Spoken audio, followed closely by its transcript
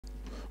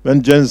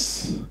When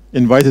Jens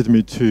invited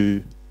me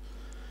to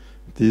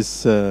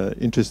this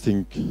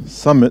interesting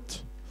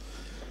summit,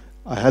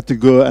 I had to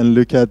go and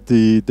look at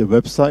the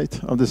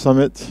website of the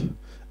summit,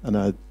 and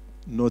I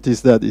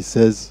noticed that it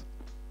says,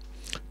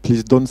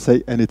 please don't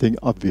say anything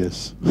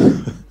obvious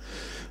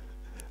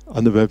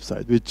on the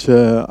website, which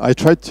I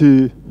tried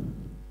to,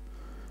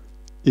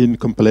 in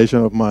compilation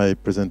of my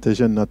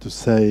presentation, not to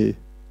say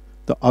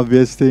the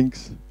obvious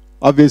things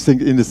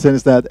in the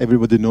sense that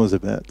everybody knows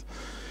about.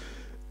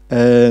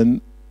 And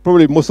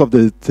probably most of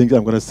the things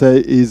I'm going to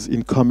say is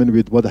in common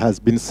with what has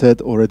been said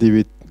already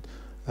with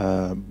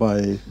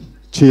by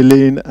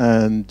Chilin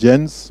and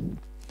Jens.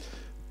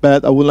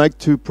 But I would like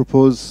to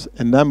propose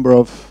a number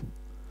of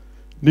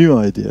new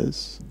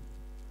ideas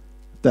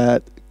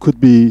that could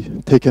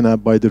be taken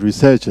up by the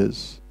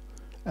researchers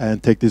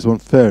and take this one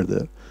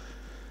further.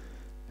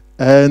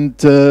 And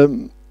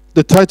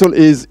the title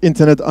is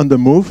Internet on the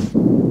Move.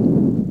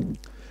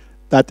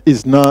 That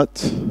is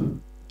not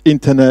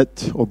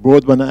internet or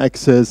broadband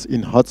access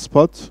in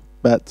hotspots,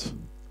 but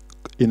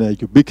in a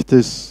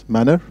ubiquitous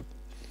manner.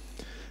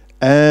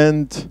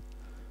 And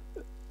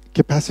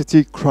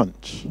capacity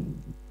crunch.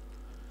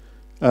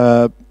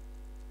 You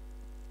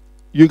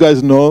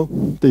guys know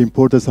the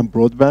importance of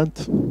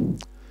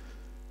broadband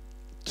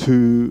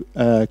to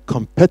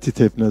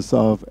competitiveness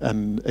of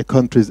a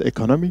country's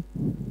economy.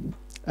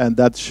 And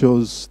that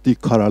shows the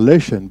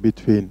correlation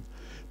between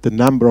the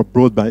number of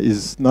broadband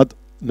is not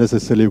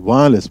necessarily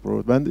wireless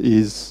broadband,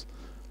 is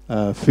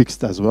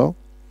fixed as well.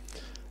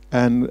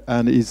 And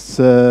its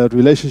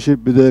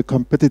relationship with the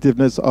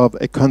competitiveness of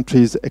a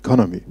country's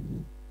economy.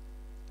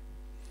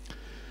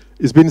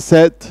 It's been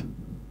said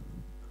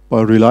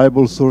by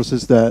reliable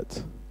sources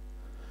that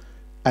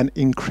an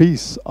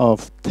increase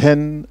of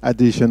 10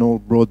 additional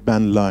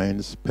broadband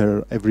lines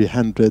per every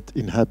 100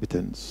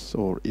 inhabitants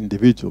or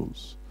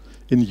individuals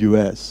in the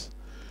US,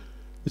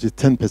 which is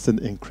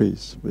 10%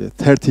 increase, with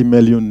 30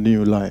 million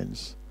new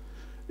lines,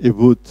 it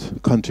would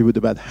contribute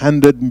about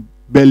 100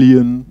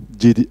 billion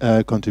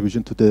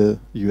contribution to the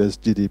US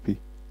GDP.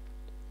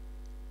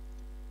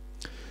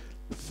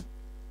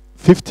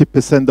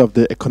 50% of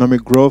the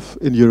economic growth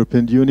in the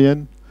European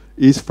Union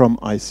is from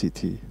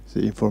ICT,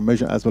 the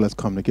information as well as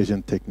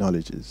communication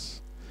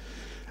technologies.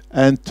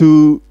 And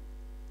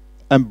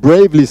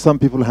bravely, some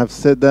people have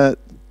said that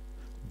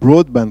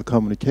broadband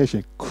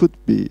communication could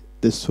be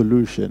the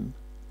solution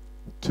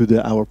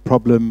to our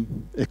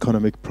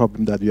economic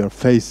problem that we are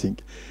facing.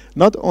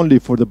 Not only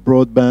for the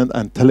broadband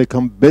and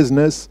telecom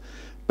business,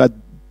 but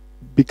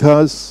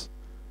because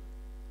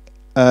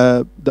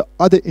the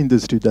other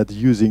industry that are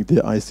using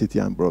the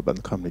ICT and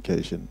broadband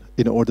communication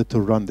in order to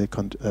run the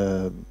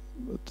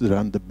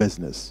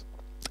business.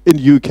 In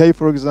the UK,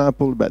 for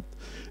example, but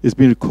it's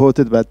been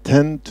recorded that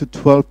 10 to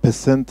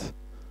 12%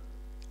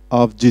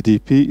 of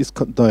GDP is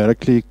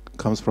directly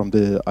comes from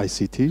the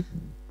ICT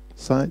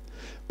side,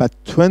 but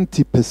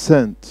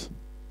 20%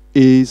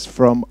 is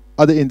from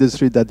other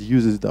industry that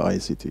uses the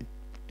ICT.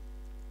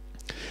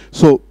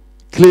 So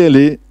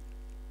clearly,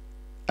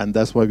 and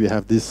that's why we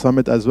have this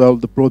summit as well,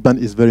 the broadband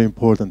is very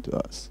important to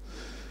us.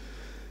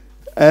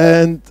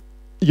 And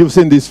you've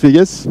seen these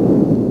figures.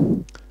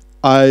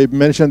 I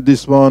mentioned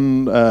this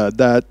one,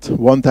 that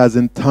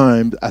 1,000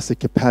 times as a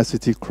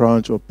capacity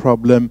crunch or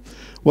problem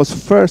was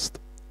first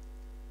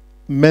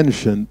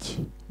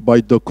mentioned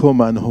by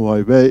Docoma and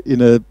Huawei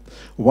in a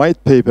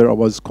white paper I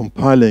was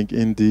compiling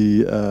in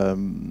the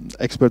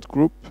expert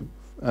group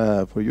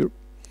for Europe.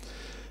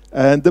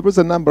 And there was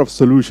a number of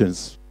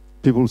solutions.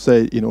 People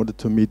say in order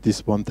to meet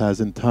this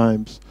 1,000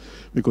 times,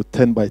 we go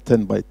 10 by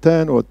 10 by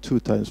 10, or 2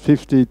 times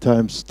 50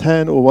 times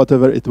 10, or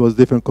whatever. It was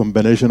different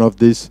combination of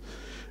this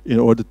in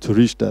order to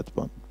reach that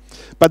one.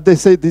 But they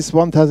say this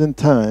 1,000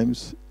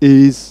 times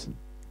is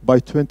by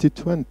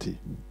 2020.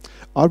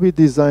 Are we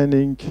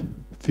designing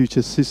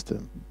future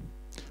system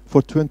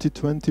for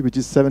 2020, which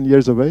is 7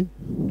 years away?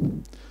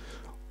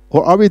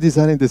 Or are we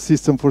designing the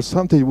system for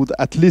something that would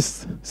at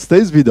least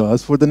stays with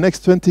us for the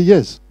next 20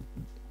 years?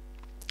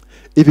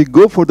 If we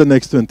go for the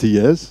next 20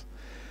 years,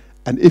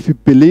 and if we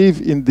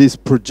believe in this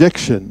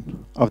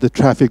projection of the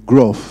traffic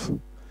growth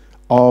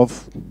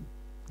of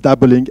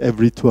doubling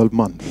every 12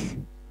 months,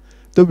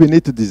 then we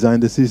need to design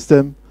the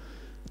system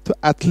to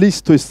at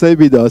least to stay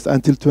with us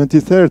until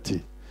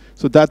 2030.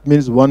 So that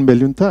means 1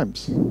 million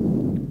times.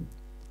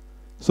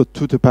 So 2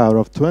 to the power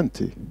of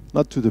 20,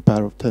 not 2 to the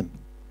power of 10.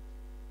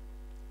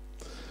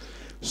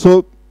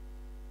 So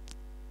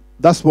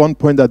that's one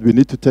point that we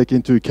need to take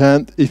into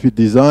account if we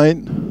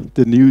design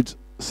the new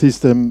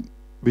system,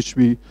 which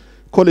we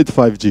call it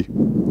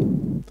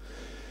 5G.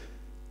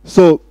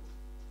 So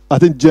I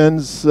think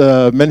Jens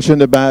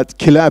mentioned about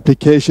killer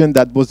application.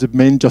 That was the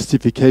main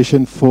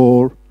justification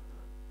for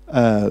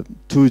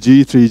 2G,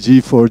 3G,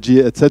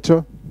 4G,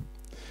 etc.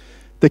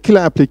 The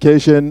killer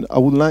application, I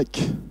would like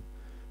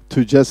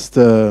to just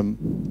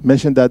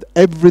mention that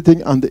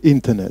everything on the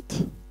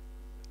internet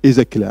is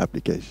a killer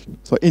application.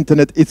 So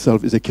internet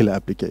itself is a killer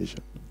application.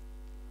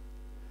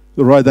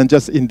 Rather than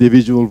just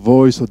individual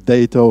voice or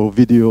data or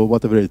video or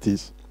whatever it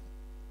is.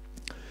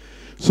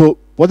 So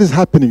what is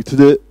happening to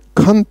the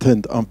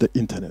content of the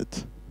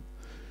internet?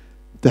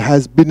 There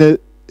has been a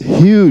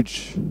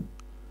huge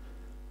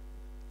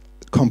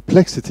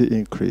complexity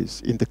increase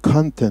in the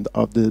content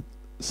of the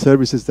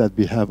services that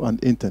we have on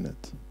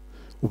internet.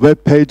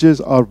 Web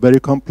pages are very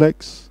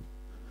complex,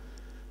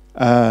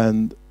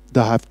 and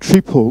they have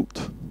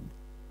tripled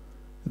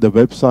the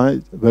web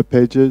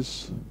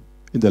pages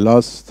in the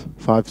last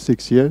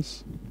 5-6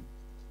 years.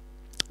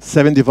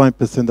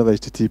 75% of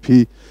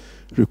HTTP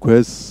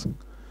requests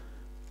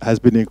has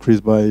been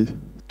increased by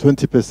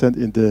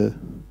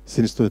 20%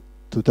 since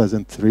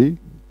 2003.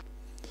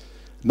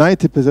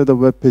 90% of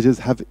web pages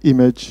have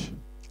image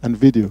and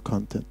video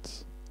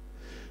contents.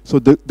 So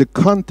the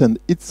content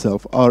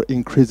itself are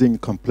increasing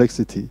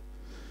complexity.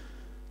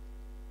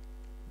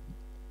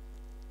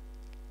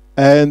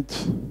 And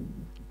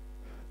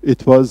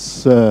it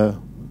was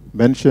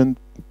mentioned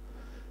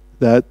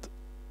that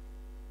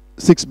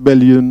 6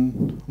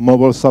 billion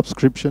mobile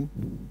subscription.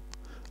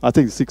 I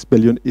think 6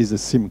 billion is a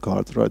SIM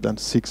card rather than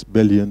 6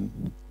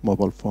 billion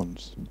mobile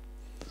phones.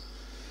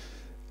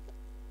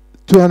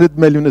 200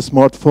 million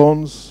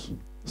smartphones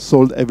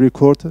sold every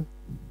quarter.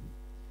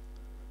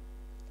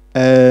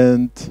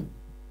 And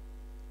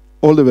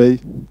all the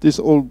way, these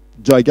all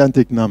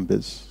gigantic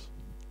numbers.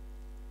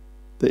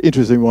 The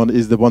interesting one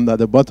is the one at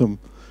the bottom,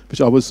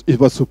 which it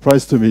was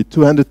surprise to me,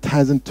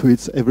 200,000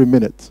 tweets every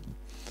minute.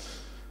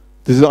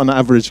 This is on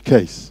average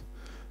case.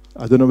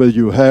 I don't know whether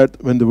you heard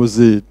when there was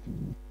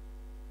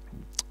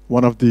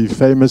one of the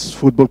famous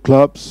football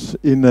clubs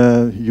in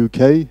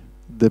UK,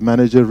 the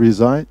manager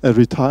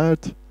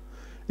retired.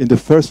 In the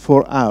first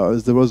 4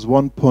 hours, there was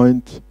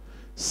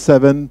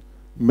 1.7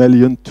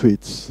 million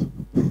tweets,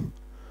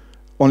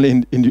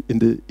 only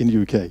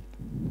in UK.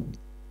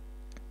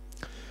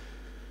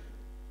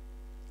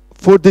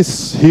 For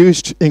this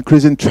huge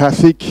increase in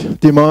traffic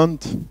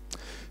demand,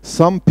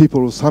 some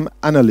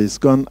analysts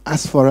gone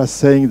as far as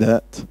saying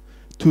that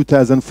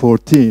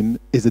 2014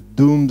 is a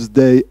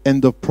doomsday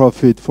end of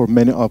profit for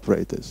many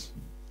operators.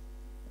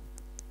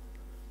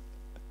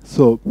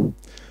 So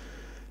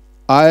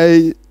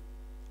I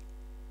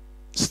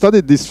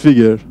studied this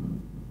figure,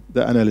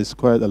 the analysts,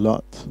 quite a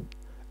lot,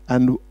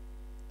 and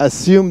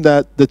assume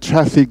that the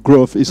traffic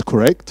growth is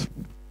correct,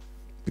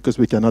 because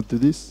we cannot do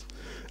this.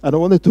 And I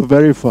wanted to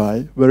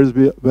verify where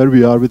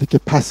we are with the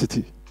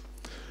capacity.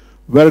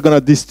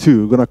 These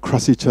two are gonna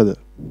cross each other.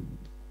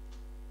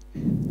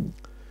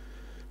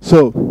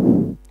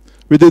 So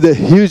we did a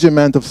huge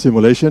amount of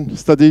simulation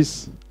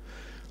studies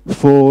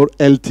for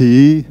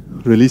LTE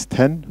release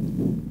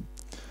 10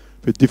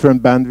 with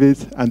different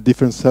bandwidth and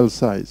different cell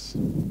size.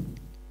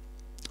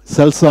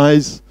 Cell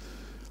size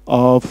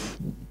of,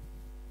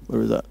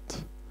 where is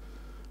that?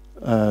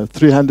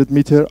 300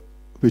 meter,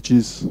 it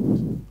is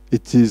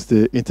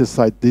the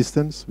intersite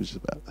distance, which is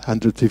about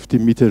 150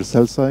 meter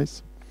cell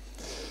size,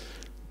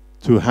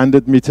 to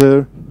 100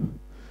 meter,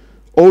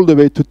 all the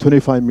way to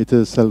 25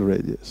 meter cell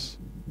radius.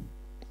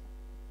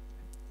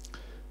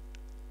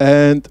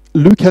 And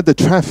look at the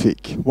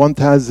traffic,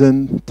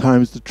 1,000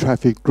 times the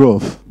traffic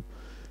growth.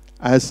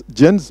 As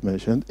Jens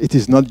mentioned, it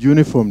is not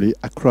uniformly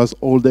across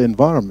all the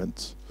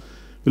environments.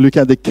 We look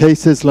at the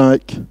cases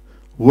like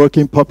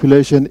working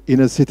population,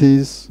 inner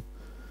cities,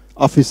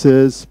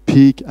 offices,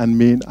 peak and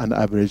mean and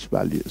average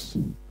values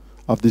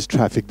of this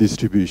traffic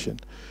distribution.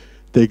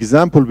 The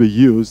example we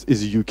use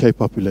is UK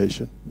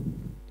population.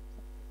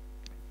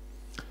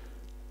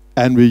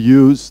 And we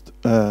used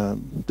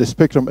the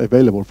spectrum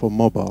available for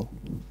mobile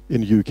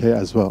in UK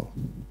as well.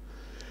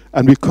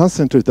 And we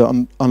concentrated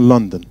on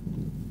London,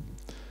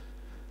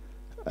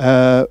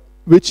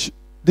 which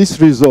this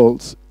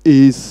result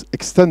is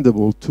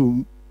extendable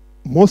to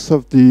most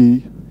of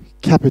the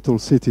capital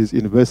cities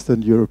in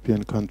Western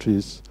European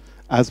countries,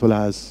 as well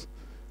as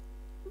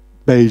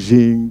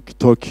Beijing,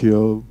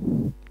 Tokyo,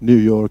 New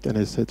York, and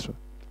etc.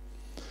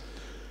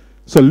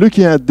 So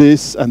looking at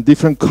this and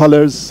different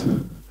colors,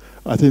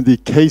 I think the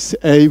case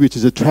A, which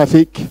is a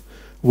traffic,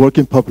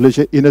 working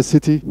population, inner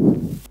city,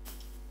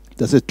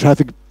 there's a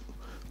traffic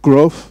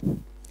growth,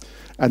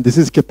 and this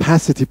is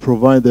capacity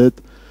provided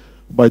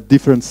by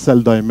different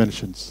cell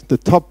dimensions. The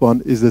top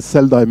one is the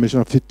cell dimension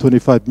of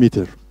 25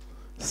 meter,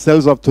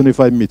 cells of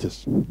 25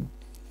 meters.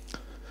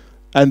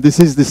 And this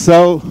is the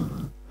cell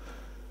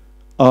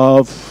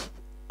of,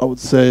 I would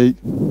say, I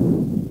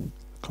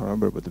can't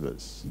remember what it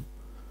was,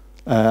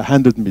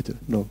 100 meter,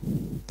 no,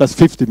 that's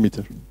 50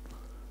 meter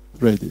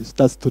radius,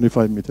 that's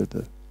 25 meter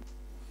there.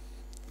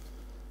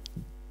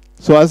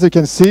 So as you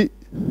can see,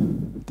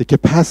 the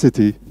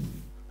capacity,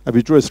 and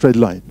we draw a straight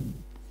line,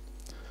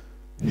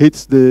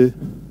 hits the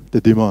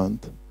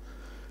demand.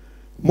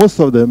 Most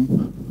of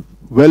them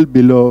well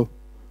below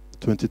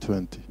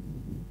 2020.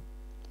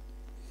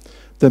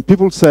 Then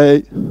people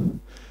say,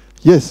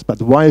 yes, but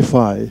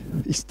Wi-Fi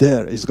is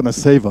there, it's going to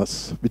save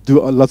us. We do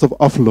a lot of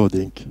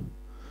offloading.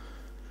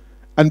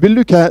 And we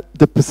look at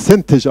the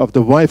percentage of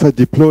the Wi-Fi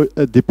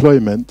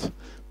deployment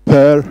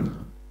per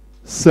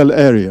cell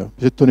area,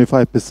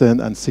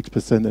 25% and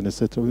 6% and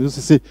etc. We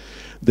also see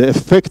the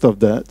effect of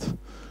that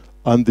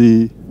on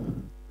the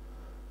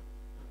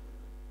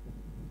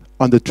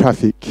on the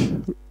traffic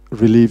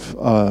relief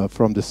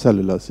from the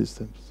cellular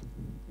systems.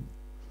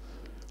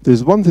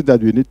 There's one thing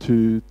that we need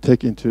to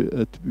take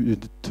into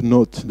to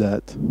note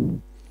that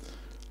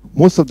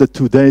most of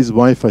today's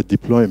Wi-Fi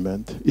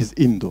deployment is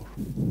indoor.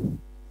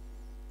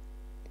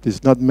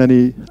 There's not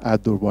many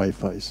outdoor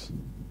Wi-Fis.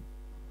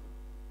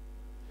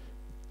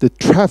 The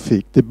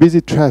traffic, the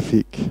busy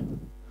traffic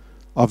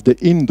of the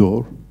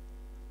indoor,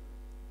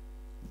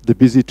 the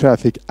busy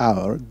traffic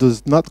hour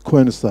does not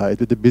coincide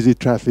with the busy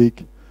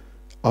traffic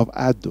of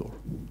outdoor.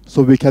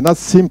 So we cannot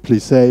simply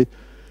say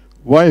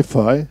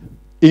Wi-Fi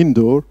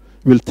indoor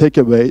will take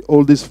away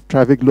all this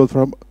traffic load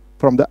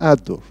from the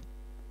outdoor.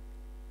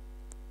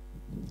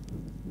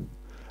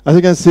 As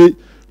you can see,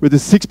 with the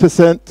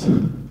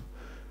 6%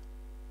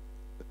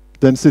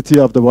 density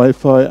of the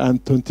Wi-Fi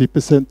and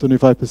 20%,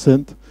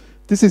 25%,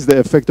 this is the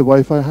effect the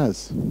Wi-Fi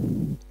has.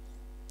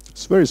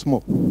 It's very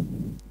small.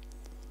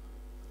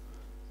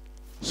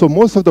 So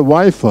most of the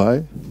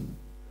Wi-Fi,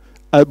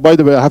 by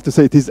the way, I have to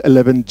say it is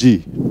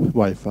 11G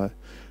Wi-Fi.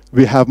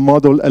 We have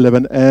model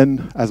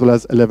 11N as well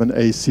as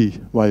 11AC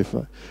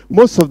Wi-Fi.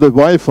 Most of the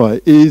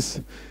Wi-Fi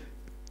is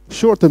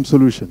short-term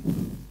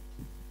solution.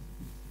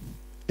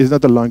 It's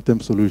not a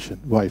long-term solution,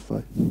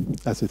 Wi-Fi,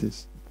 as it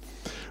is.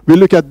 We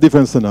look at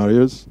different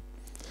scenarios.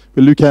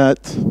 We look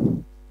at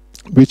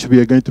which we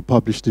are going to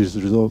publish these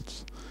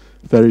results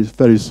very,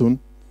 very soon.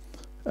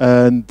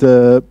 And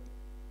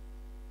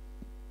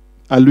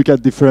I look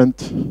at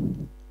different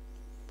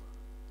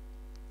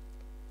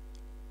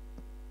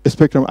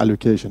spectrum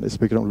allocation,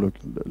 spectrum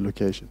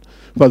location.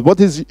 But what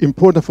is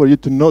important for you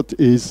to note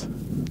is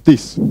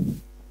this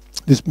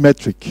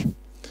metric,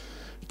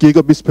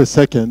 gigabits per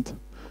second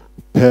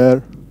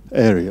per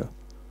area,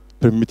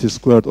 per meter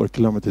squared or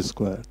kilometer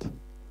squared.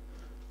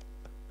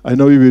 I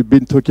know we've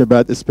been talking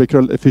about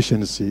spectral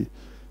efficiency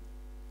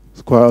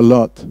quite a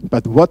lot,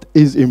 but what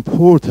is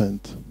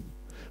important,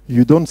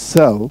 you don't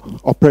sell,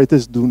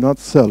 operators do not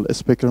sell a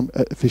spectrum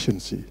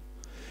efficiency.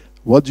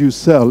 What you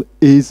sell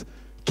is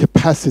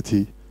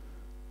capacity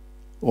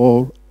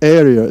or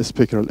area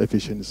spectral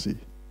efficiency.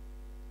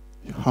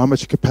 How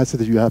much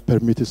capacity you have per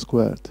meter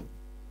squared.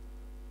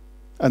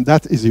 And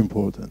that is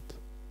important.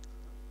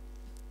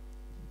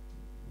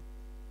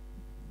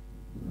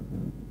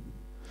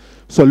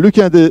 So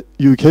looking at the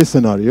UK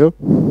scenario,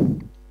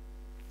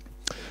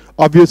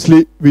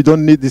 obviously we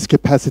don't need this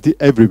capacity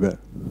everywhere.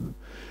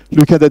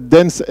 Look at the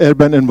dense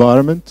urban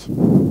environment.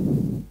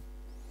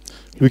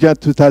 Look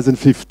at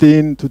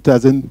 2015,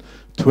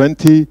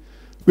 2020,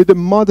 with a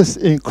modest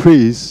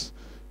increase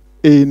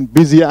in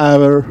busy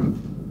hour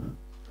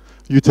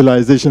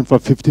utilization from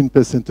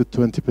 15% to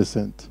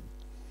 20%.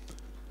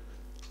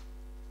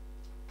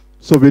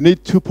 So we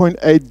need 2.8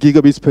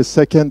 gigabits per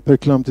second per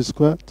kilometer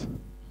squared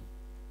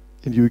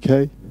in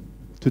UK,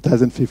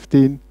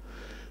 2015.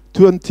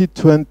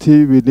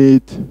 2020, we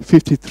need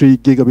 53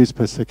 gigabits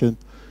per second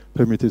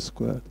per meter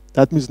squared.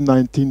 That means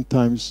 19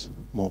 times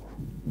more.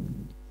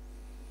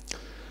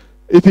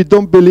 If you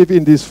don't believe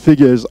in these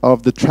figures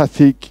of the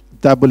traffic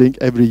doubling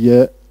every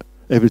year,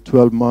 every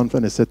 12 months,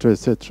 and et cetera,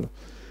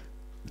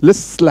 let's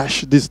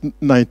slash this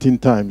 19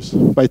 times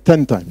by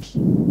 10 times,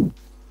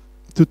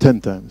 to 10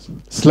 times.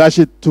 Slash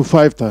it to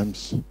 5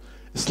 times.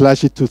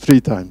 Slash it to 3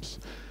 times.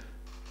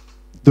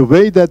 The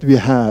way that we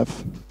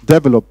have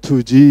developed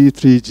 2G,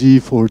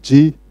 3G,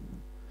 4G,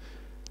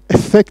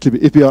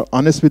 effectively, if we are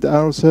honest with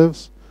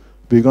ourselves,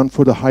 we've gone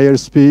for the higher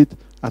speed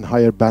and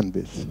higher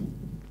bandwidth.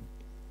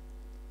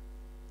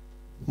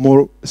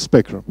 More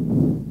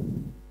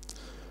spectrum.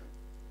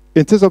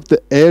 In terms of the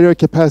area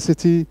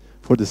capacity,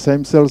 for the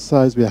same cell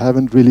size, we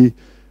haven't really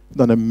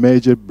done a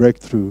major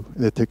breakthrough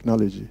in the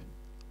technology.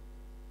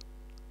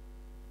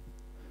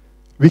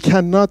 We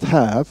cannot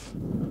have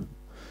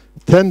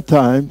 10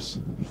 times,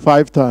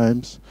 5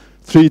 times,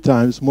 3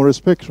 times more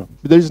spectrum.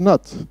 There is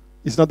not.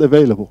 It's not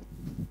available.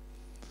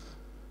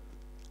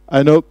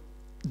 I know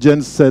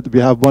Jen said we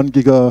have 1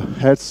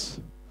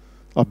 gigahertz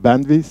of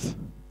bandwidth.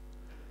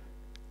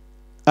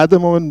 At the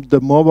moment,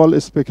 the mobile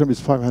spectrum is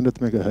 500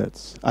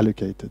 megahertz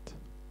allocated.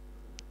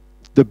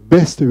 The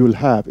best we will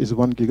have is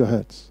 1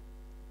 gigahertz.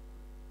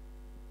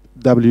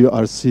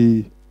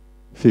 WRC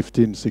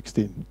 15,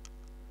 16.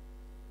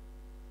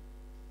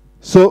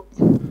 So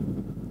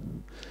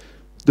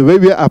the way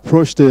we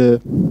approach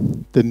the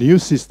new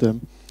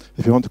system,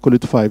 if you want to call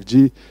it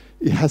 5G,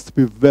 it has to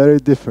be very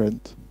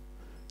different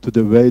to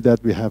the way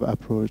that we have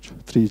approached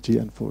 3G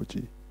and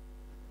 4G.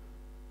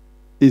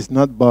 It's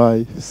not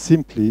by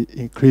simply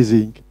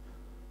increasing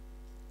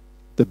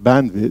the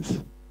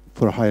bandwidth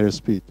for a higher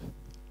speed.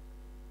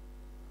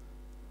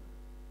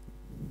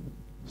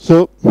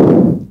 So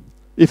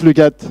if you look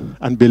at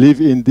and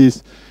believe in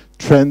this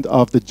trend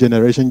of the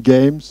generation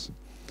games,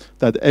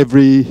 that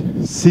every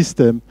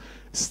system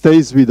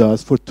stays with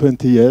us for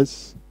 20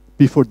 years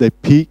before they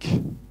peak,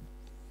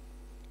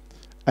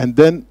 and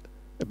then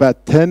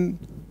about 10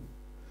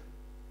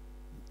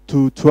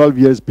 to 12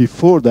 years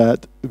before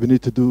that, we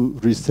need to do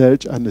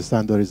research and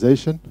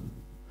standardization.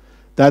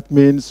 That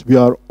means we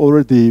are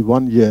already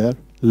 1 year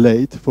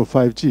late for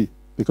 5G,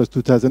 because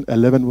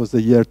 2011 was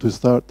the year to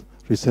start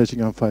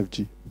researching on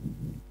 5G.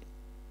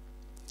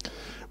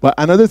 But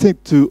another thing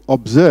to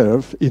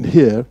observe in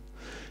here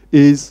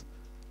is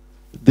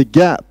the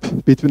gap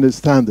between the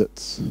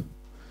standards.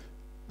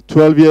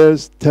 12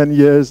 years, 10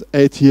 years,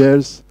 8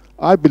 years.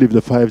 I believe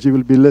the 5G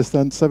will be less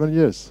than 7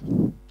 years.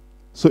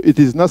 So it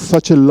is not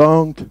such a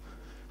long-term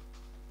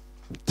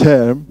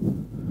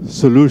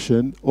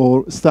solution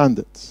or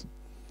standards.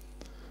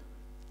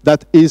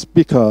 That is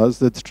because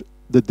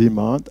the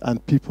demand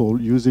and people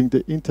using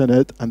the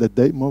internet and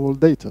the mobile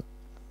data.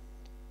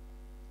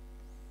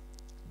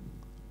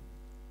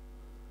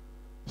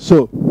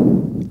 So,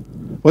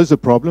 what is the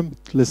problem?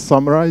 Let's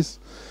summarize.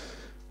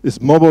 Is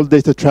mobile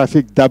data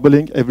traffic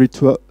doubling every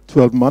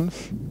 12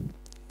 months?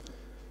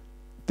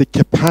 The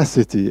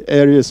capacity,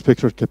 area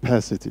spectral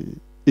capacity,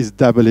 is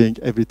doubling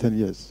every 10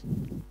 years.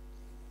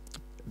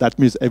 That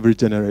means every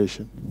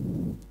generation.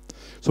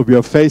 So we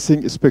are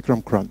facing a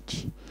spectrum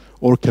crunch,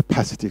 or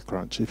capacity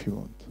crunch, if you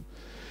want.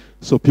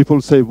 So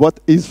people say, what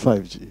is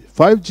 5G?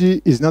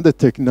 5G is not a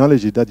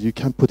technology that you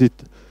can put it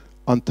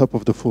on top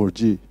of the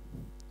 4G.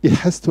 It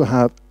has to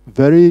have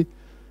very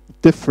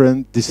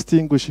different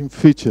distinguishing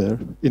feature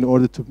in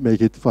order to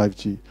make it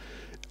 5G.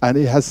 And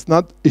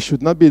it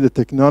should not be the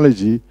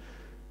technology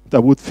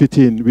that would fit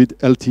in with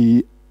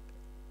LTE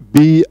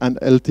B and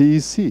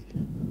LTE C.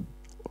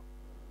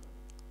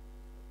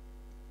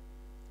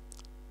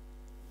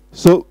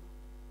 So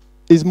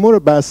it's more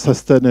about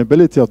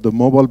sustainability of the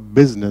mobile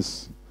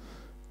business,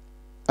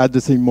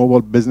 addressing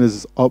mobile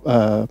business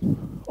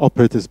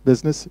operators'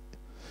 business.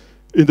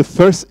 In the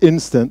first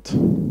instant,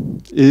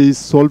 is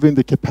solving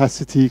the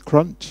capacity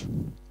crunch.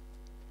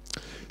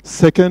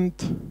 Second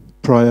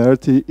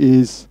priority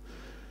is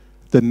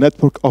the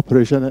network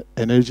operation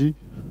energy.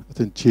 I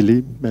think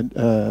Chile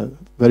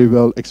very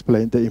well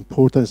explained the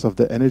importance of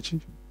the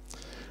energy.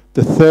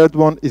 The third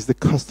one is the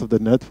cost of the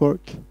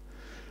network.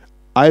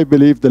 I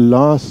believe the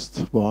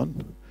last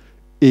one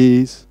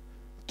is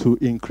to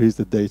increase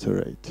the data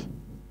rate.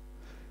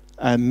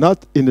 And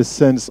not in the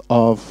sense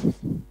of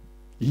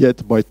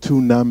yet by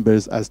two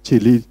numbers, as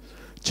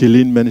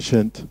Chilean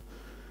mentioned,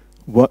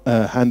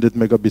 100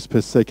 megabits per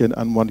second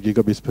and 1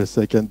 gigabits per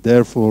second.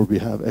 Therefore, we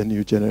have a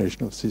new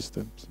generation of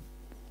systems.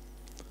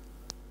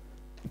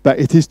 But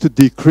it is to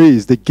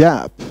decrease the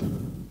gap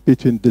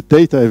between the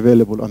data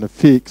available on a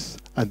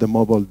fixed and the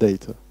mobile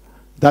data.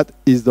 That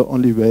is the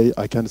only way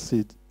I can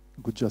see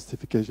good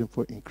justification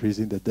for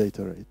increasing the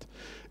data rate.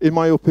 In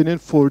my opinion,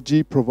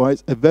 4G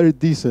provides a very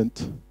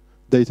decent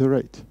data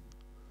rate.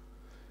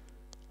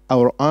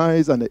 Our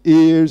eyes and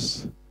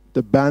ears,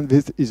 the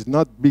bandwidth is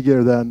not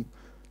bigger than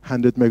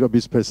 100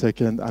 megabits per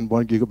second and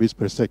 1 gigabits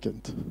per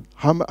second.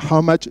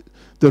 How much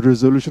the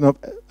resolution of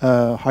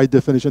high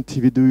definition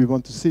TV do we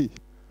want to see?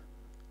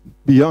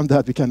 Beyond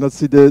that, we cannot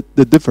see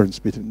the difference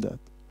between that.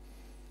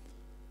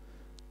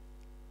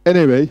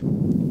 Anyway,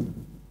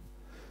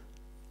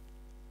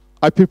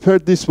 I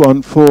prepared this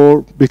one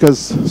because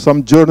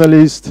some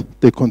journalists,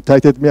 they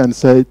contacted me and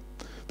said,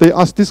 they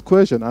asked this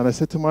question, and I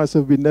said to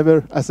myself, we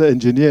never, as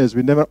engineers,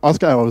 we never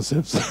ask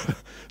ourselves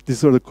these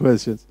sort of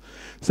questions.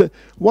 So,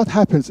 what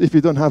happens if you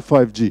don't have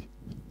 5G?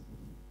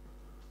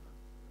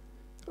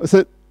 I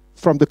said,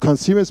 from the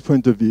consumer's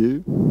point of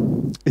view,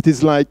 it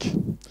is like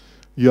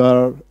you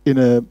are in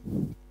a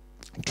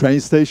train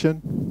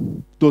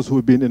station, those who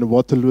have been in a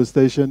Waterloo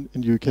station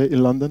in UK,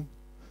 in London,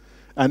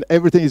 and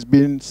everything is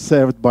being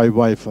served by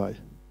Wi-Fi.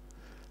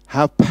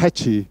 How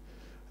patchy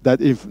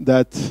that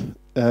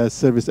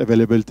service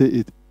availability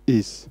it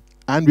is.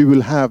 And we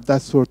will have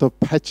that sort of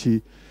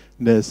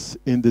patchiness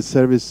in the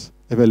service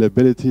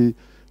availability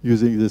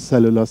using the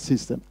cellular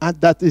system. And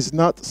that is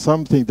not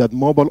something that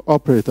mobile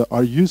operators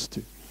are used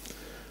to.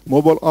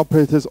 Mobile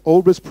operators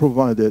always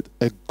provided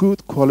a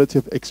good quality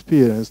of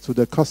experience to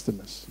their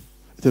customers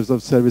in terms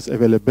of service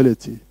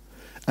availability.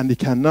 And they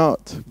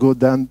cannot go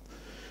down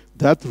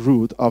that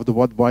route of the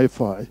what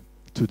Wi-Fi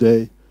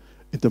today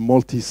in the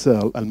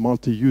multi-cell and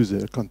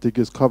multi-user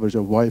contiguous coverage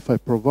of Wi-Fi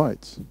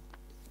provides.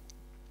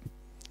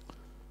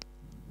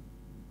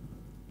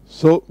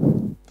 So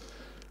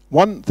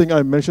one thing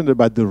I mentioned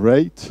about the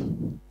rate,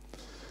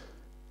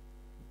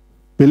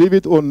 believe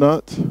it or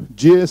not,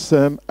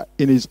 GSM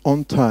in its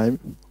own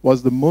time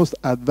was the most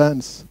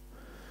advanced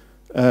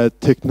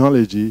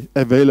technology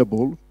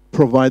available,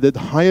 provided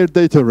higher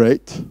data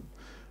rate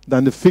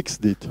than the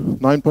fixed did,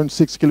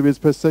 9.6 kilobits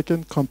per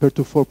second compared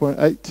to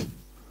 4.8.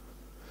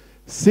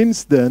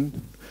 Since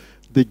then,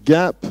 the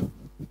gap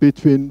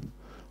between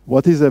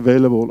what is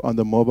available on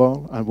the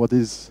mobile and what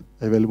is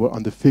available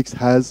on the fixed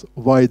has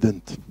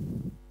widened.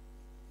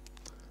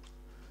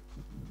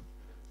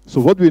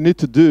 So what we need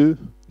to do,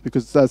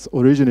 because that's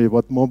originally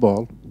what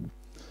mobile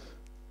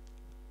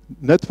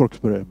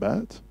networks were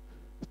about,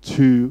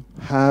 to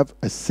have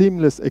a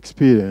seamless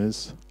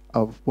experience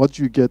of what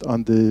you get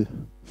on the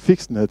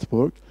fixed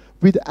network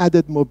with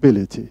added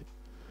mobility.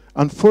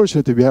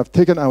 Unfortunately, we have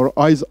taken our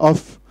eyes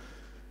off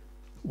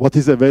what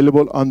is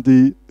available on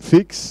the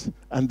fixed,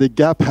 and the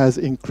gap has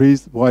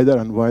increased wider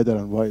and wider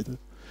and wider.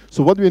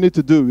 So what we need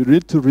to do, we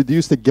need to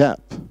reduce the gap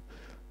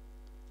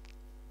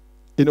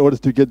in order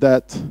to get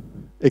that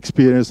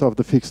experience of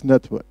the fixed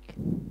network.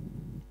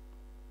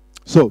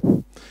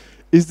 So,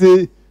 is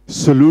the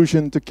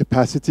solution to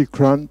capacity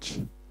crunch,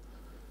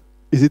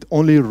 is it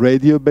only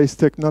radio-based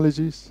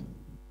technologies?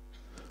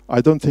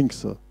 I don't think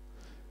so.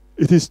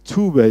 It is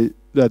two ways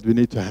that we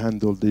need to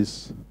handle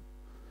this.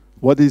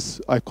 What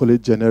is, I call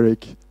it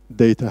generic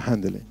data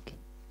handling.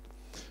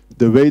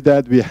 The way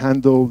that we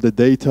handle the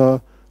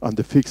data on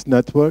the fixed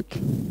network,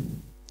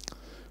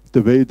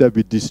 the way that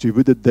we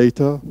distribute the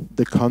data,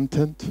 the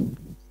content,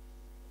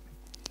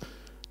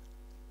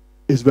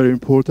 is very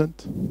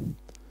important.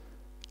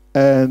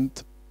 And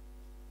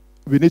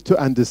we need to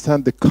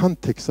understand the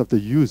context of the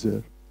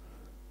user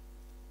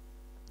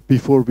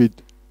before we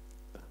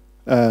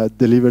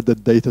deliver the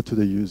data to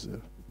the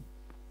user.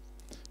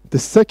 The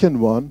second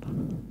one,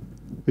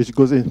 which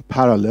goes in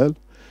parallel,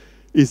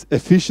 is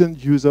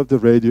efficient use of the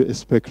radio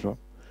spectrum.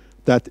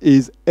 That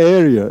is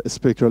area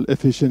spectral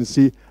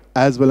efficiency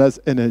as well as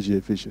energy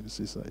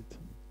efficiency side.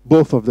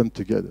 Both of them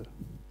together.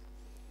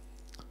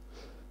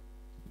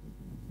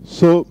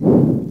 So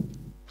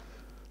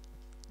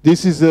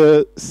this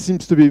is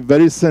seems to be a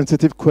very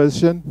sensitive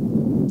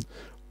question.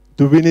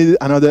 Do we need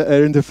another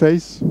air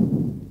interface?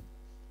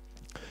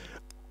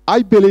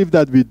 I believe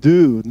that we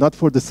do, not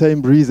for the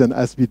same reason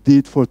as we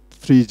did for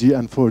 3G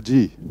and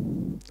 4G.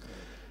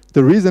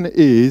 The reason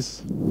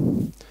is,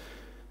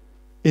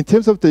 in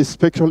terms of the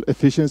spectral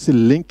efficiency,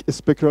 link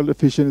spectral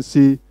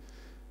efficiency,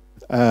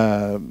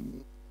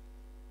 even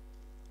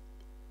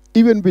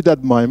with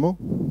that MIMO,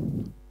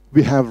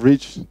 we have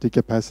reached the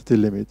capacity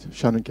limit,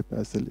 Shannon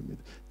capacity limit,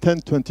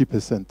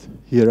 10–20%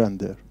 here and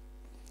there.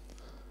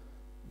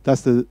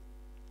 That's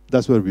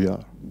where we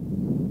are.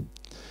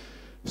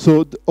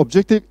 So the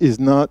objective is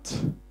not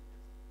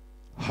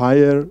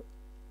higher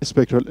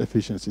spectral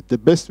efficiency. The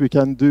best we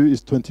can do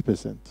is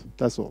 20%.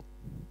 That's all.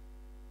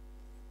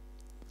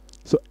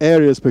 So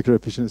area spectral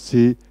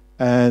efficiency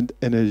and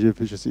energy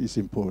efficiency is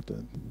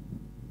important.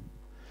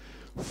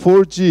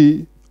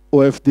 4G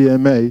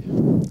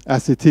OFDMA,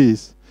 as it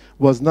is,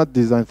 was not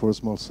designed for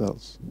small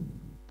cells.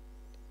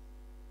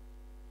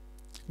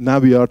 Now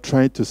we are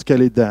trying to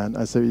scale it down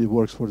and say it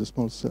works for the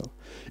small cell.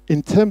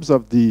 In terms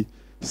of the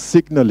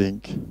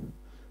signaling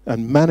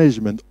and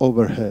management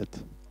overhead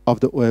of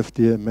the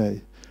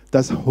OFDMA,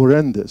 that's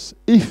horrendous.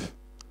 If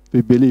we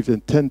believe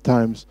in 10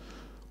 times,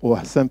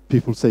 or some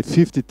people say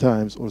 50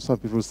 times, or some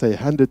people say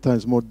 100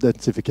 times more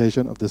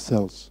densification of the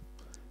cells,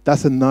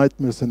 that's a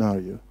nightmare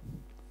scenario.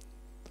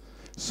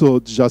 So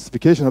the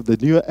justification of the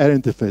new air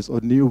interface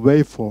or new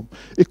waveform,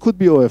 it could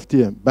be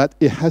OFDM, but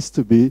it has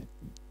to be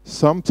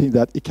something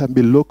that it can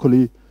be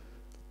locally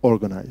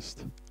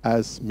organized,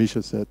 as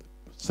Misha said,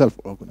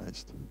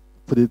 self-organized.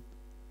 Put it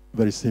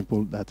very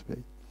simple that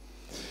way.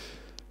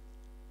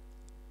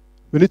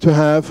 We need to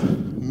have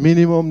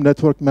minimum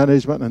network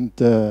management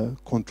and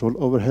control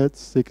overhead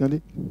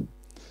signaling.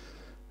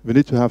 We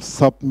need to have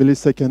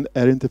sub-millisecond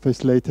air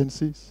interface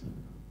latencies.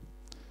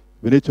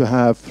 We need to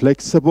have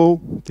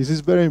flexible, this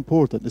is very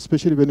important,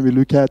 especially when we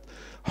look at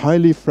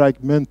highly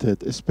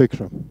fragmented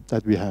spectrum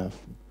that we have.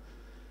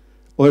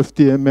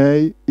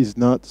 OFDMA is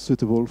not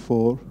suitable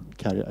for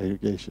carrier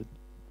aggregation.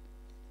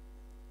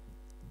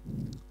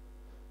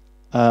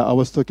 I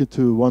was talking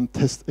to one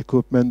test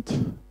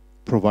equipment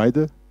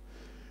provider.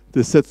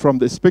 They said from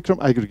the spectrum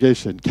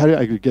aggregation, carrier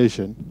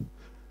aggregation,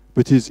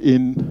 which is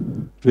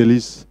in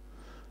release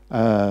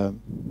 12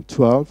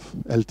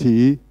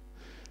 LTE,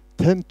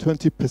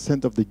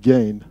 10–20% of the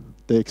gain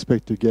they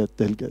expect to get,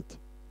 they'll get.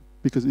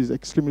 Because it's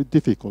extremely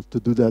difficult to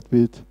do that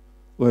with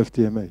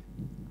OFDMA.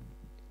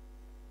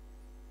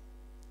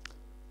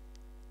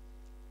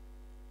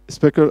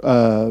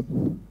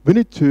 We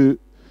need to,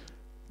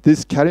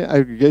 this carrier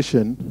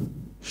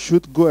aggregation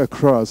should go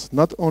across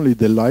not only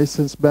the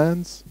license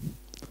bands,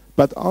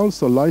 but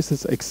also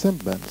license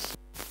exempt bands.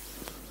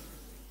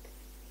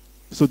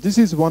 So this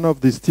is one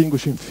of the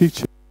distinguishing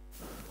features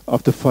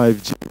of the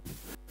 5G.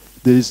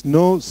 There is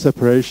no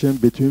separation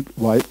between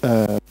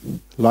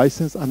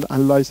licensed and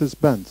unlicensed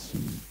bands.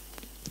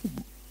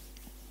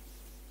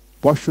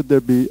 Why should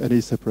there be any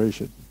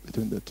separation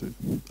between the two?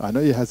 I know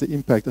it has an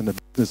impact on the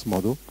business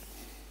model,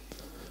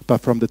 but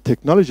from the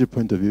technology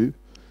point of view,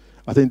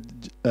 I think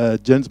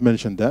Jens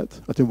mentioned that.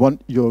 I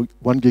think your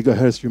 1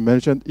 gigahertz you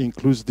mentioned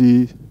includes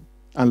the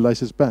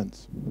unlicensed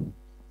bands.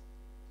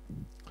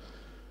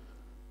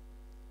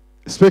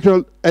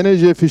 Spectral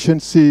energy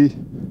efficiency,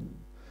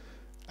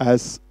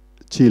 as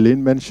Qilin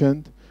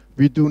mentioned,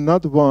 we do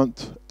not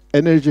want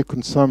energy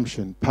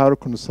consumption, power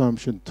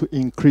consumption to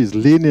increase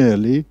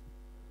linearly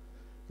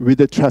with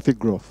the traffic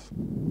growth.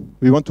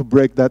 We want to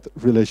break that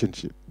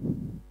relationship,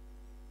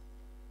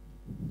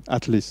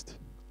 at least.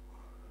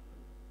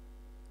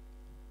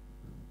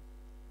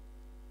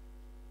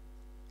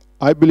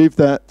 I believe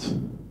that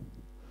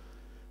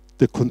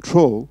the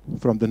control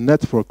from the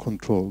network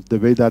control, the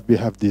way that we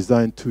have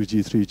designed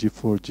 2G, 3G,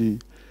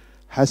 4G,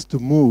 has to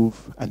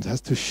move and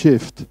has to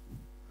shift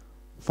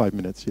 5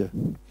 minutes, yeah.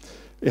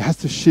 It has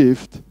to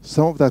shift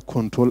some of that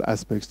control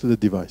aspects to the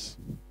device.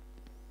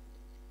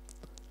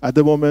 At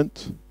the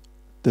moment,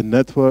 the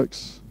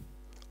networks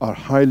are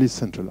highly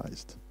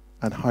centralized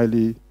and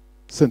highly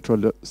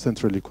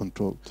centrally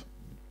controlled.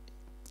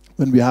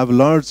 When we have a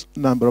large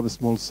number of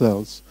small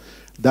cells,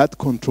 that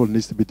control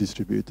needs to be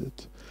distributed.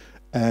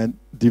 And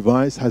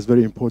device has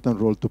very important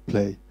role to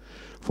play.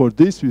 For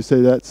this, we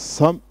say that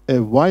a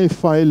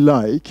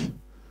Wi-Fi-like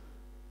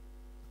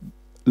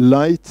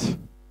light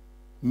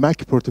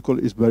MAC protocol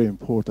is very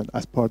important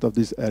as part of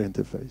this air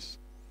interface.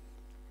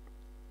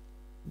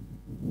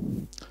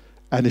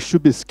 And it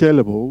should be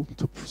scalable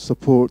to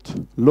support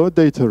low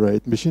data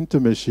rate,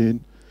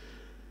 machine-to-machine,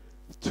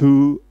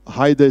 to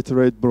high data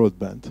rate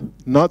broadband,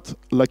 not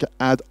like an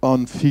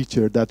add-on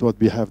feature that what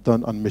we have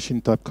done on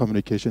machine-type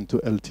communication to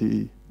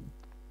LTE.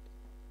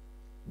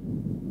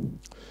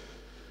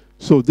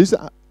 So these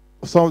are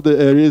some of the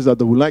areas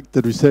that I would like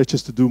the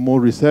researchers to do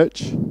more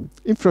research.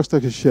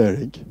 Infrastructure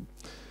sharing.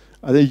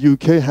 I think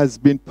UK has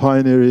been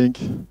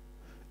pioneering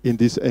in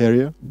this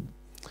area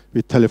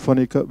with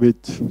Telefonica,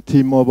 with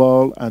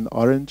T-Mobile and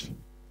Orange,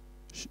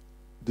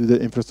 do the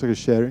infrastructure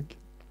sharing.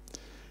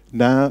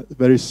 Now,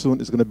 very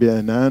soon, it's going to be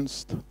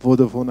announced,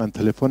 Vodafone and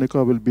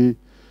Telefonica will be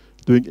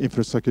doing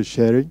infrastructure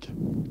sharing.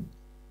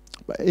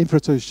 But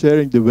infrastructure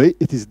sharing, the way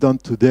it is done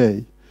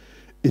today,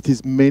 it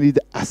is mainly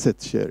the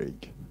asset sharing,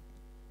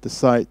 the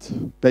site,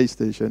 base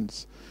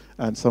stations,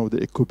 and some of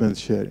the equipment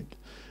sharing.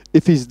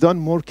 If it's done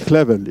more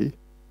cleverly,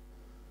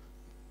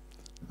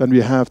 then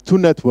we have two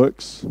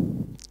networks.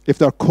 If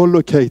they're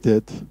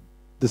co-located,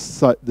 the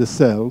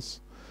cells,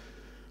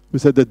 we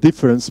said the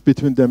difference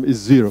between them is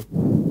 0.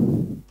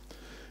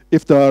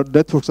 If the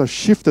networks are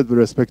shifted with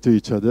respect to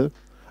each other,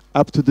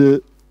 up to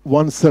the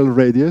 1 cell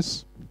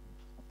radius,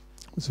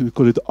 so we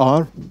call it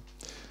R,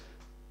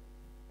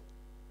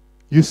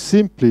 you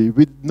simply,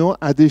 with no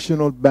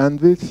additional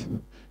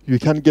bandwidth, you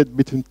can get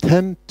between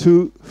 10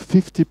 to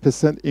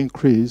 50%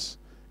 increase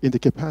in the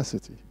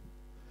capacity.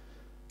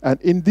 And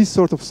in these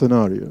sort of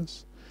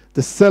scenarios,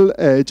 the cell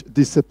edge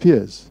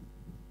disappears.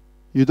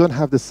 You don't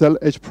have the cell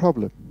edge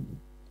problem.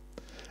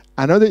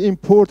 Another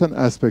important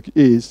aspect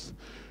is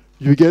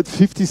you get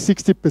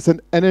 50–60%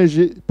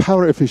 energy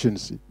power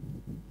efficiency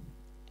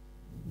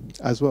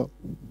as well.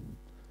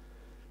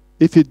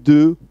 If you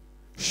do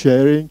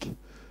sharing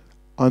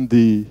on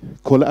the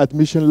call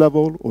admission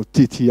level or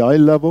TTI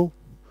level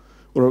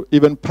or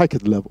even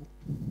packet level,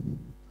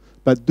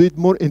 but do it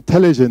more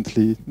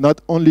intelligently,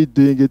 not only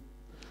doing it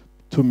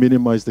to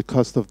minimize the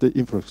cost of the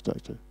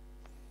infrastructure.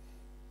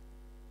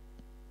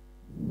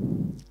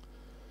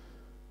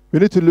 We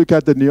need to look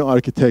at the new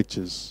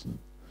architectures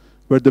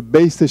where the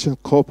base stations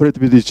cooperate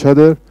with each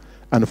other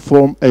and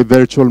form a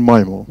virtual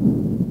MIMO.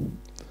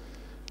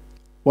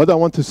 What I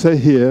want to say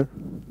here,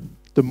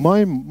 the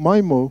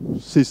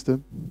MIMO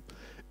system,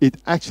 it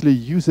actually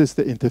uses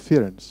the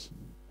interference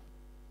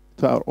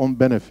to our own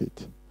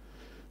benefit.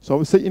 So I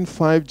would say in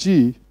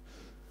 5G,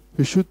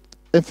 we should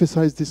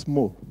emphasize this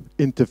more.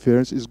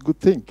 Interference is a good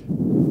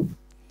thing.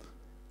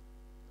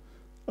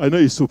 I know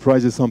it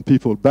surprises some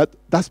people, but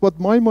that's what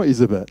MIMO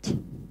is about.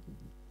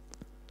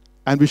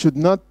 And we should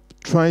not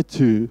try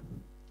to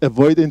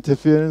avoid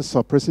interference,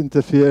 suppress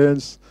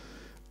interference,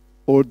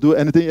 or do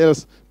anything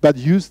else, but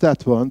use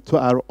that one to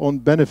our own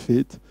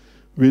benefit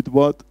with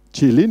what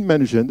Chilin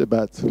mentioned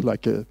about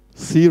like a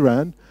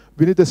CRAN.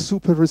 We need a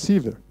super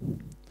receiver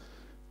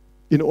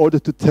in order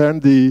to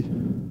turn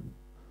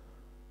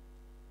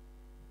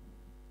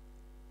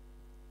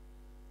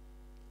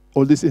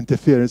all this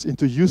interference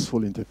into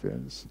useful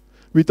interference.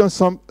 We've done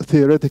some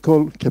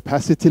theoretical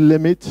capacity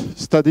limit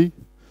study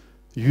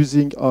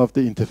using of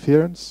the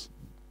interference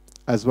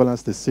as well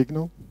as the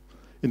signal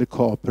in the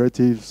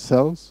cooperative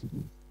cells.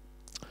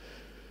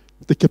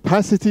 The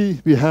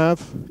capacity we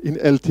have in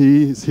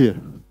LTE is here,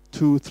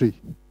 2, 3.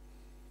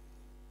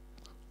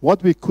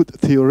 What we could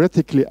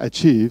theoretically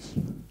achieve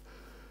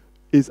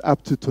is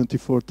up to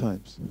 24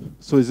 times.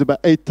 So it's about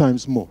 8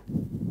 times more.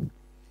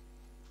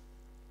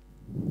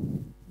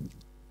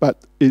 But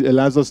it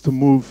allows us to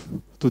move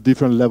to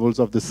different levels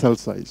of the cell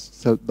size,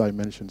 cell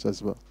dimensions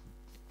as well.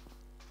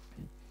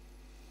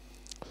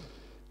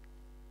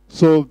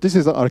 So this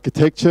is the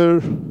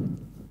architecture.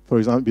 For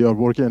example, we are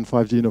working in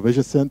 5G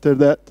Innovation Center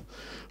that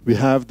we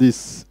have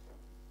this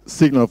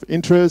signal of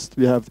interest.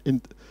 We have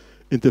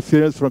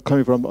interference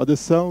coming from other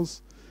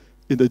cells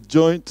in the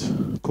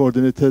joint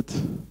coordinated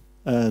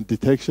and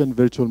detection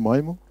virtual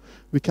MIMO.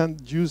 We can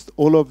use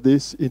all of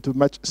this into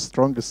much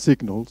stronger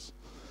signals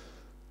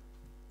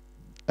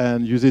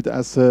and use it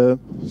as a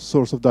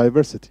source of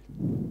diversity.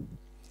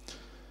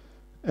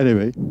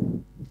 Anyway,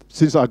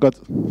 since I got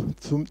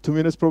 2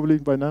 minutes probably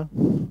by now,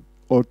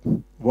 or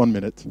 1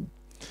 minute.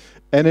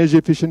 Energy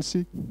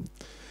efficiency.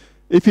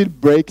 If you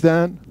break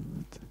down,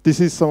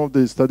 this is some of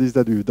the studies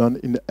that we've done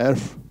in the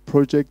EARTH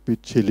project,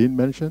 which Chilin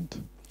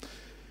mentioned.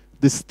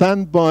 The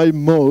standby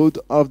mode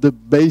of the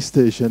base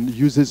station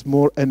uses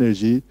more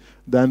energy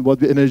than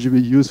what the energy we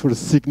use for the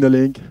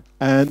signaling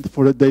and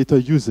for the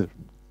data user.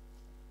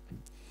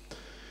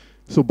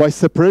 So by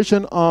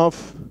separation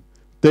of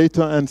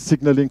data and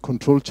signaling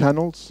control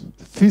channels,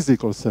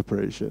 physical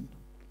separation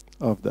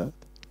of that,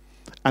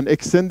 And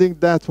extending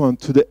that one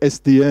to the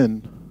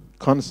SDN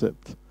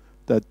concept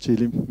that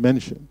Chile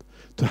mentioned,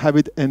 to have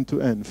it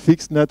end-to-end,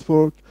 fixed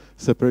network,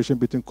 separation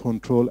between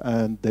control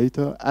and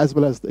data, as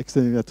well as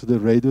extending that to the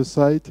radio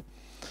side,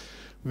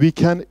 we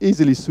can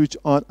easily switch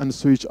on and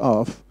switch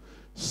off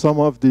some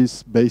of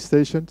these base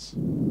stations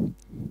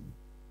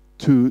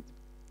to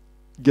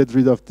get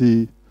rid of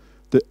the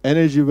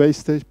energy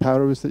wastage,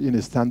 power wastage in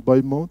a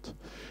standby mode.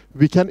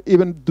 We can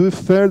even do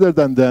further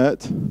than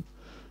that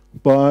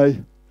by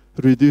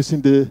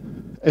reducing the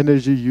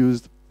energy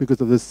used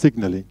because of the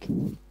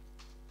signaling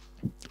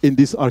in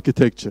this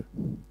architecture.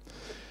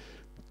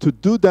 To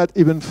do that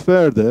even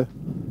further,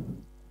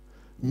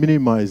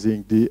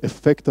 minimizing the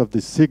effect of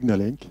the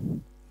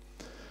signaling,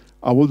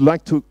 I would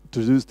like to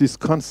introduce this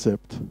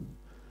concept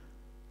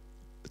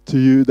to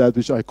you, that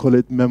which I call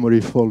it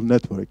memory fold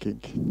networking.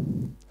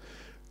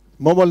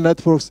 Mobile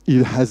networks,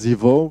 it has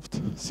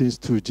evolved since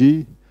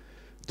 2G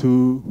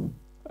to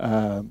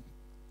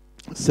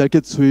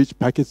circuit switch,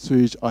 packet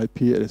switch,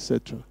 IP,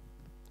 etc.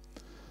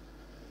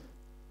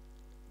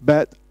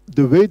 But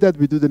the way that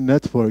we do the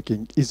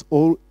networking is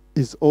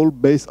all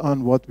based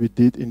on what we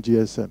did in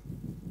GSM.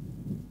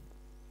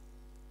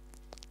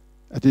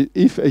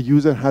 If a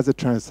user has a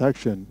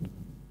transaction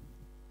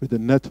with a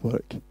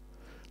network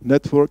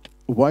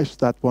wipes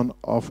that one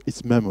off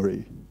its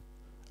memory.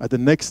 At the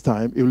next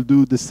time, it will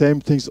do the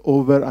same things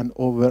over and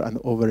over and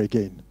over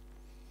again.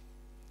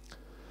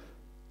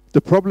 The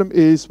problem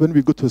is when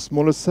we go to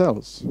smaller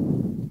cells,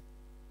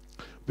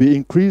 we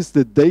increase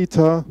the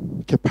data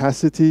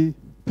capacity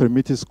per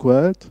meter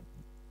squared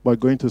by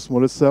going to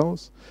smaller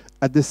cells.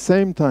 At the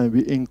same time,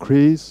 we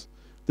increase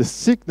the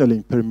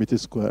signaling per meter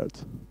squared.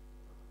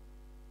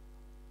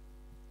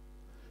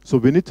 So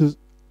we need to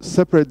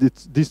separate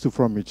these two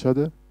from each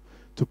other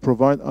to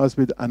provide us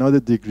with another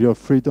degree of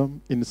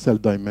freedom in cell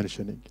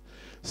dimensioning.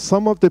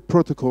 Some of the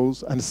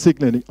protocols and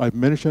signaling I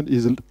mentioned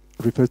is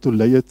referred to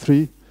layer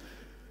 3.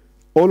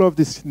 All of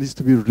this needs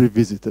to be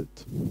revisited.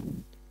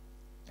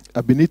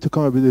 And we need to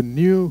come up with a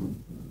new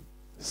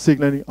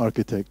signaling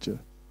architecture.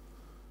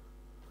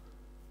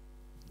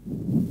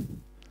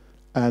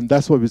 And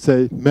that's why we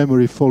say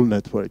memory fold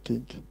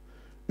networking.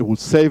 It will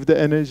save the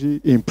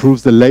energy,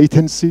 improves the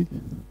latency,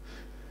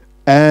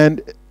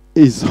 and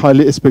is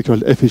highly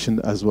spectral efficient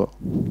as well.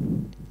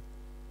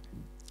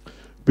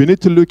 We need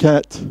to look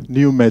at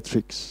new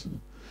metrics.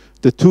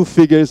 The two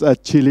figures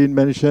that Chilin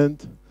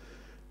mentioned,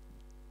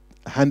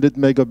 100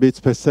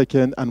 megabits per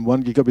second and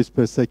 1 gigabits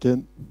per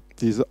second,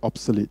 these are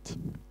obsolete,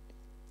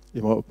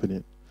 in my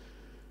opinion.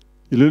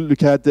 You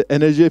look at the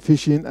energy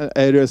efficient and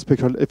area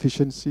spectral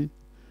efficiency.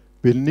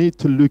 We'll need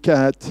to look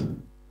at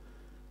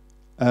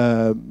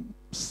the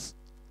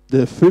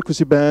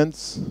frequency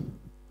bands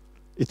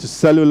into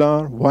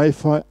cellular,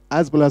 Wi-Fi,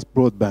 as well as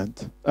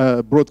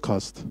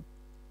broadcast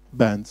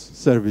bands,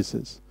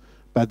 services.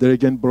 But there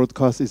again,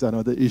 broadcast is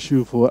another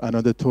issue for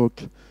another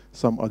talk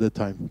some other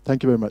time.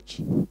 Thank you very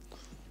much.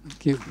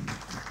 Thank you.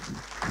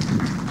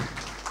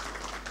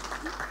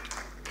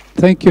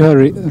 Thank you,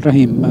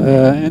 Rahim.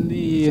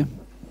 Any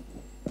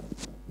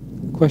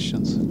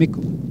questions?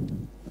 Mikko?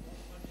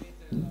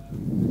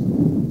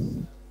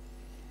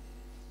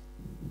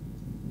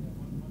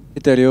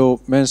 Peter, you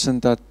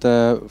mentioned that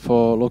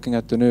for looking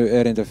at the new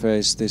air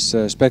interface, this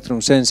spectrum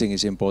sensing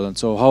is important.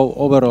 So how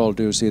overall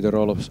do you see the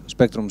role of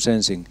spectrum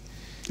sensing?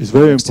 It's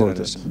very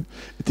important.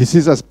 This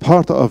is as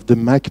part of the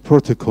MAC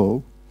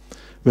protocol.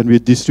 When we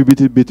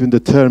distribute it between the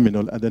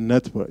terminal and the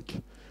network,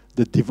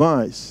 the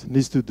device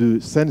needs to do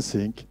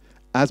sensing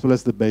as well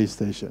as the base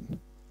station,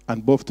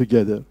 and both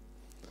together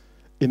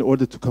in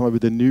order to come up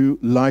with a new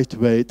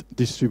lightweight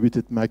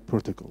distributed MAC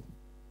protocol.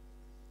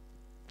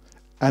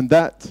 And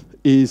that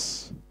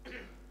is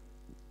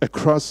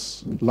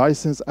across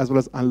licensed as well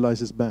as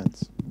unlicensed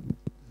bands.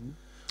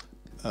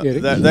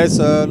 There's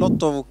a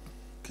lot of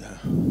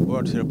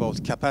words here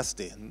about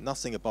capacity,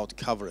 nothing about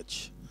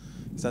coverage.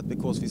 Is that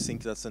because we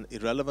think that's an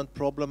irrelevant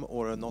problem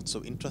or a not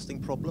so interesting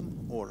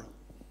problem, or?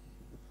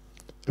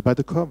 About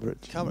the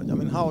coverage? Coverage. I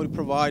mean, how we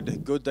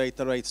provide good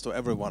data rates to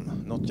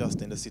everyone, not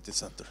just in the city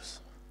centers.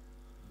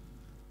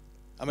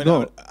 I mean,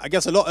 no. I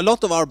guess a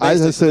lot of our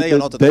bases today are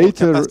not at all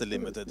capacity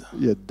limited.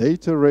 Yeah,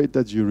 data rate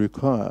that you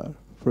require.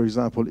 For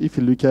example, if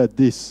you look at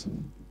this,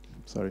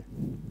 sorry.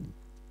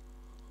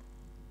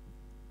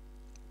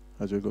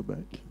 How do I go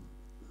back?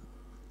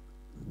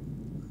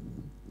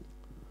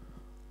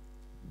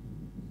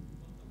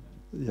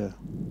 Yeah.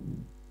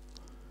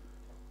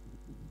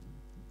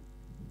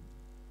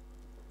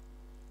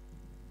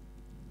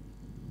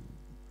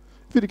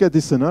 If you look at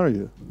this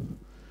scenario,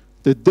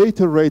 the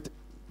data rate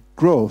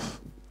growth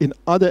in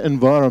other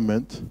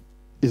environment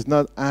is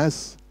not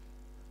as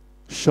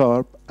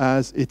sharp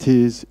as it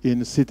is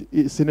in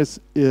city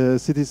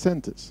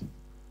centers.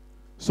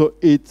 So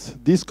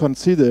this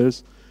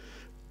considers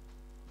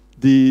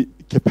the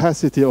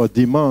capacity or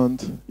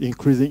demand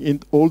increasing in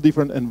all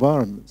different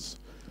environments.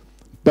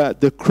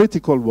 But the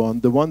critical one,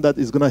 the one that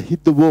is going to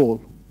hit the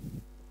wall,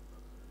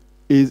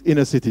 is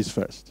inner cities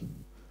first.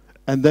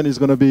 And then it's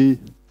going to be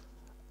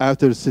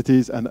outer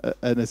cities and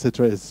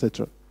etc.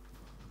 etc.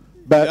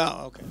 But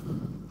yeah, okay.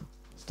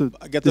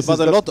 I get it, but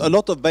a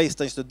lot of base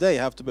stations today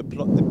have to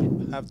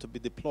be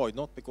deployed,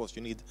 not because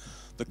you need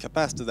the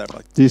capacity there,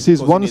 but this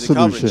is one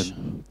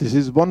solution. This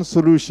is one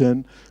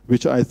solution,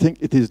 which I think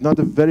it is not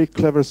a very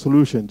clever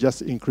solution,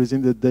 just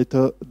increasing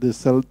the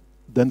cell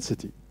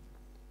density.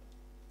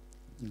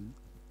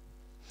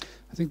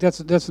 I think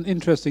that's an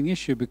interesting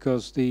issue,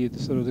 because the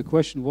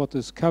question, what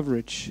is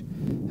coverage,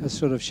 has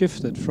sort of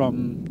shifted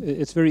from,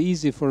 it's very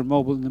easy for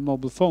in the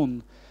mobile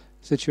phone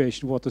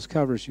situation, what is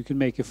coverage? You can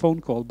make a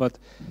phone call, but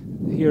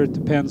here it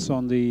depends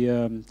on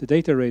the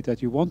data rate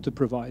that you want to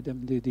provide.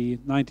 The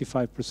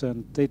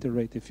 95% data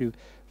rate, if you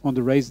want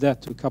to raise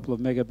that to a couple of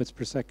megabits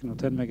per second or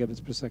 10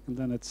 megabits per second,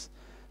 then it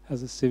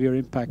has a severe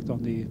impact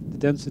on the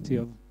density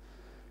of,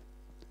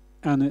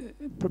 and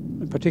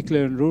in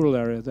particular in rural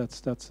area,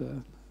 that's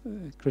a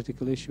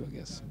critical issue, I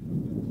guess.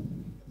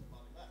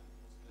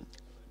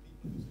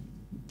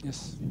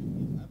 Yes.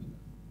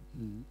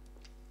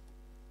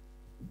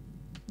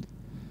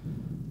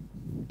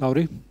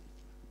 Lauri?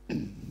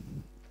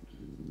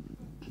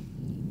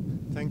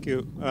 Thank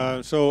you.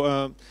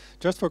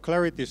 Just for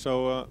clarity,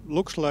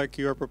 looks like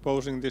you are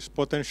proposing this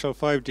potential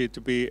 5G to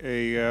be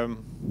a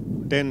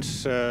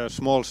dense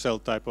small cell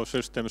type of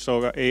system.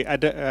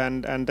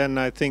 And then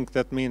I think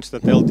that means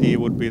that LTE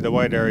would be the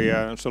wide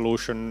area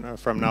solution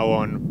from now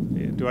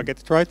on. Do I get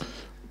it right?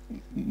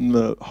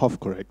 No, half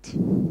correct.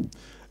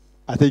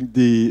 I think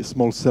the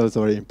small cells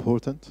are very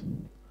important,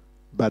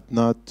 but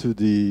not to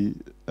the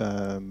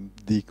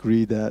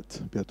degree that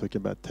we are talking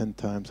about 10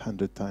 times,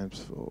 100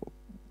 times, or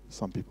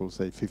some people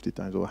say 50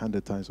 times or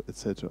 100 times,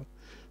 etc.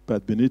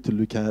 But we need to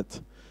look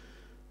at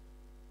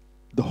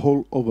the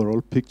whole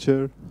overall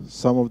picture.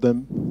 Some of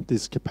them,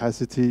 this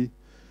capacity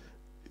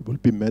will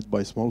be met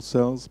by small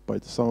cells,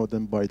 some of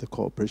them by the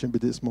cooperation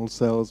with the small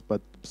cells,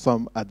 but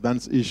some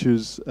advanced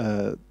issues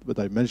that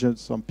I mentioned,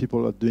 some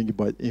people are doing it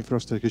by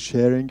infrastructure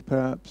sharing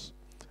perhaps,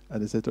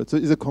 and etc. So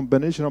it's a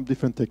combination of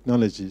different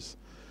technologies,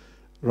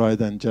 rather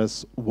than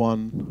just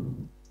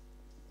one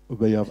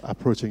way of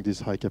approaching this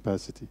high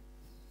capacity.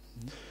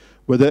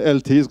 Whether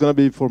LTE is going to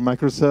be for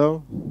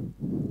microcell,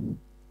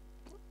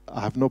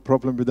 I have no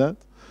problem with that.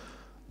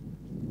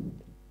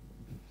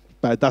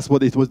 But that's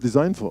what it was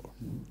designed for.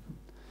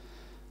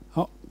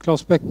 Oh,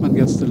 Klaus Beckman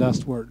gets the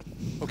last word.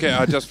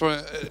 Okay, just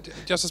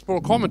a small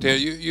comment here.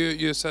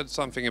 You said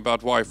something about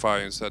Wi-Fi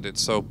and said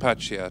it's so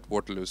patchy at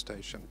Waterloo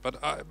Station.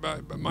 But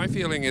my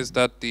feeling is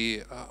that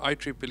the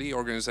IEEE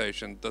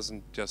organization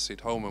doesn't just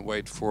sit home and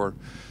wait for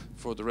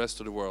the rest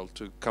of the world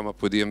to come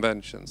up with the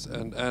inventions.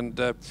 And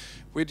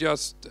we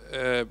just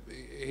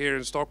here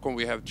in Stockholm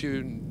we have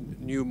 2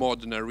 new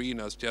modern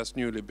arenas just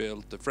newly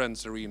built. The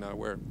Friends Arena,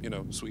 where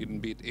Sweden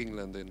beat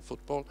England in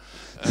football,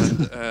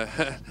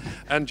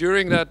 and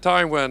during that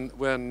time when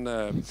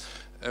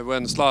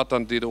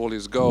Zlatan did all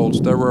his goals,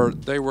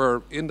 they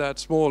were in that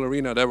small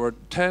arena. There were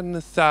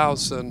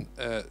 10,000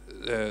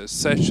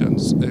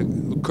 sessions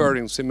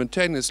occurring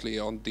simultaneously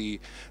on the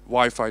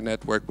Wi-Fi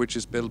network, which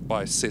is built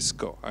by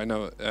Cisco. I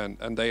know,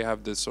 and they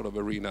have this sort of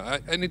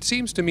arena. And it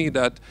seems to me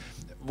that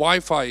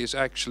Wi-Fi is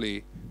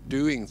actually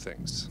doing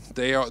things.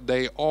 They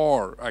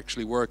are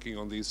actually working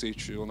on these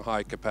issues on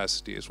high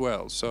capacity as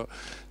well. So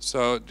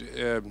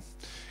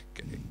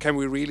can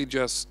we really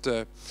just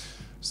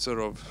sort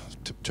of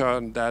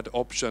turn that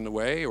option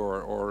away,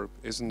 or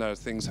isn't there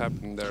things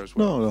happening there as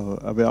well? No.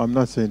 I mean, I'm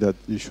not saying that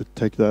you should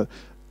take that.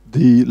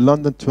 The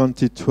London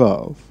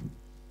 2012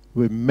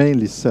 were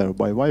mainly served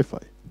by Wi-Fi.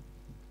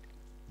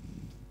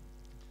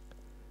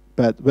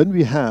 But when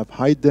we have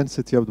high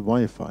density of the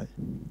Wi-Fi,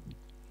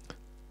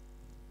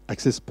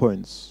 access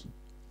points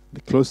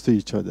close to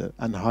each other,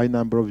 and high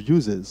number of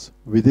users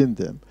within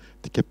them,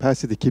 the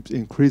capacity keeps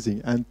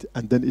increasing, and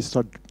then it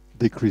starts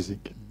decreasing,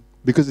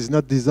 because it's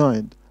not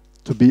designed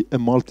to be a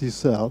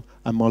multi-cell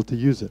and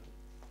multi-user.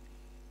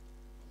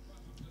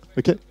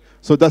 Okay,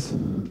 so that's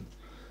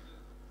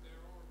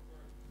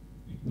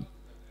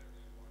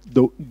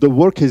the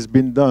work has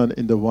been done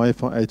in the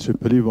Wi-Fi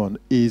IEEE one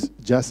is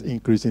just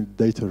increasing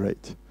the data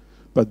rate.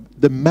 But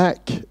the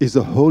MAC is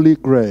a holy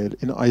grail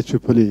in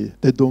IEEE.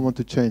 They don't want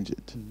to change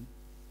it.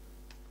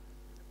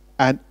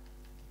 And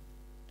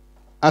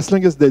as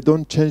long as they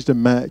don't change the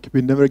MAC,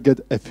 we never get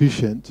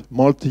efficient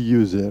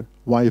multi-user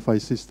Wi-Fi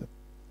system.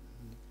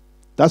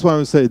 That's why I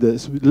would say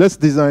this. Let's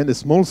design a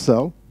small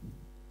cell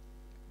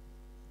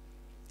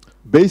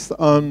based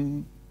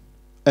on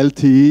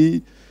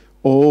LTE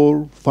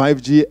or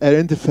 5G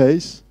air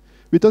interface,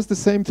 which does the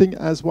same thing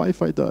as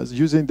Wi-Fi does,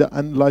 using the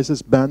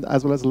unlicensed band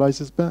as well as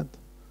licensed band.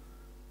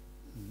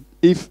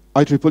 If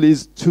IEEE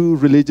is too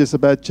religious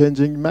about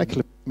changing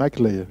MAC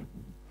layer.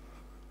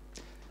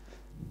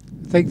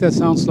 I think that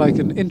sounds like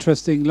an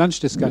interesting lunch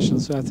discussion.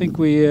 So I think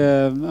we,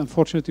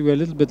 unfortunately, we're a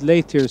little bit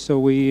late here, so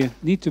we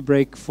need to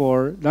break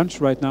for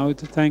lunch right now.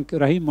 To thank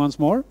Rahim once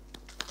more.